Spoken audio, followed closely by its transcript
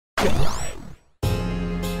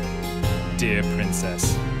Dear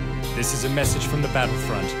Princess, this is a message from the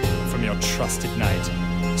battlefront, from your trusted knight,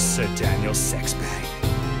 Sir Daniel Sexbag.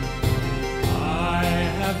 I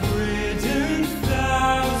have ridden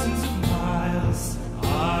thousands of miles.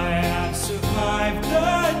 I have survived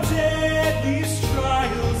the deadliest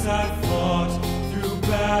trials. I've fought through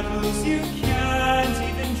battles you can't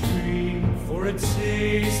even dream. For a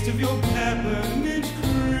taste of your peppermint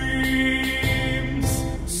creams,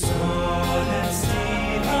 sword and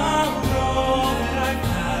steed are all that I've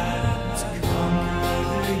had to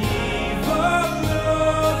conquer the evil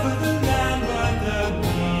over the land. But the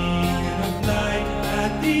beacon of light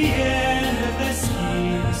at the end of the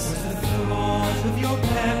schemes was the thought of your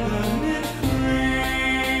peppermint creams.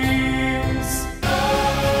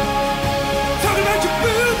 Talking about your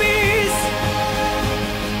boobies,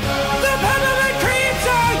 the peppermint creams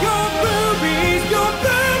are your boobies, your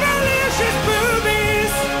boobalicious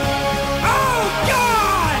boobies. Oh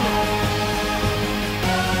God!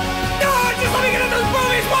 No, just let me get at those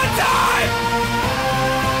boobies one time.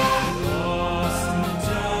 Lost in the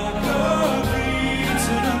dark of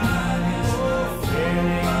eternal night,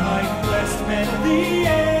 fearing my quest meant the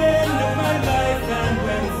end of my life. And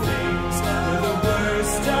when things were the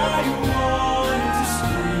worst, I wanted to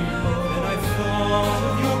scream. Then I thought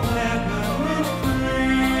of your peppermint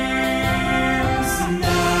creams.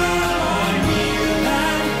 Now I kneel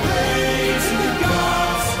and pray to the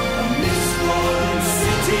gods amidst fallen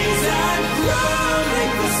cities and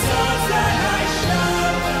crumbling facades, that I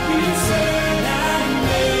shall return and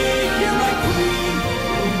make you my queen,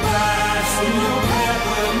 and bask in your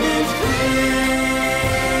peppermint creams.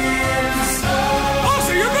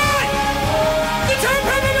 Also, you're right! The term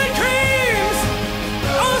peppermint creams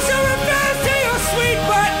also refers to your sweet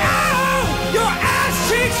but ow! Your ass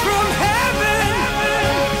cheeks from heaven!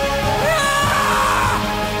 Ah!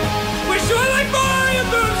 Wish you had like more of your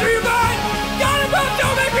boobs or your butt! God above,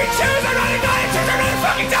 don't make me choose! I'd rather die and choose I'd rather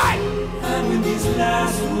fucking die! And with these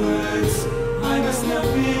last words, I must now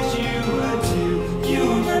bid you adieu. You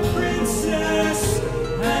are my princess,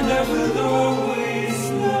 and I will always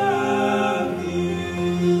love you.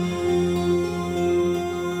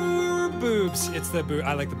 Boobs. It's the boob.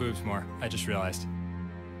 I like the boobs more. I just realized.